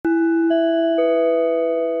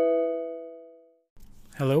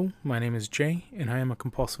Hello, my name is Jay, and I am a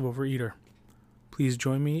compulsive overeater. Please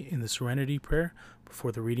join me in the Serenity Prayer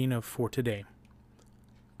before the reading of For Today.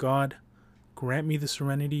 God, grant me the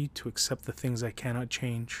serenity to accept the things I cannot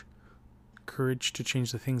change, courage to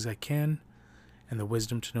change the things I can, and the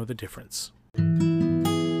wisdom to know the difference.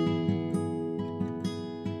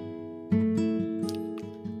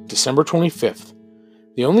 December 25th.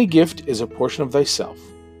 The only gift is a portion of thyself.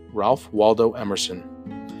 Ralph Waldo Emerson.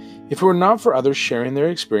 If it were not for others sharing their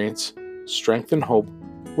experience, strength, and hope,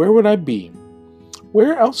 where would I be?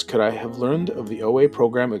 Where else could I have learned of the OA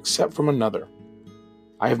program except from another?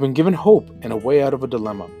 I have been given hope and a way out of a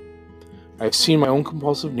dilemma. I have seen my own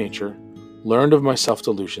compulsive nature, learned of my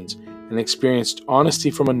self-delusions, and experienced honesty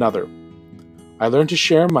from another. I learned to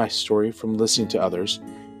share my story from listening to others,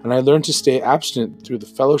 and I learned to stay abstinent through the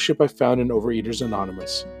fellowship I found in Overeaters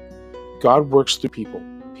Anonymous. God works through people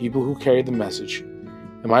who carry the message.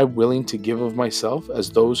 Am I willing to give of myself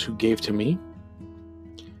as those who gave to me?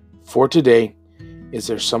 For today, is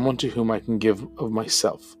there someone to whom I can give of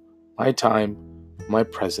myself, my time, my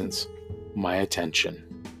presence, my attention?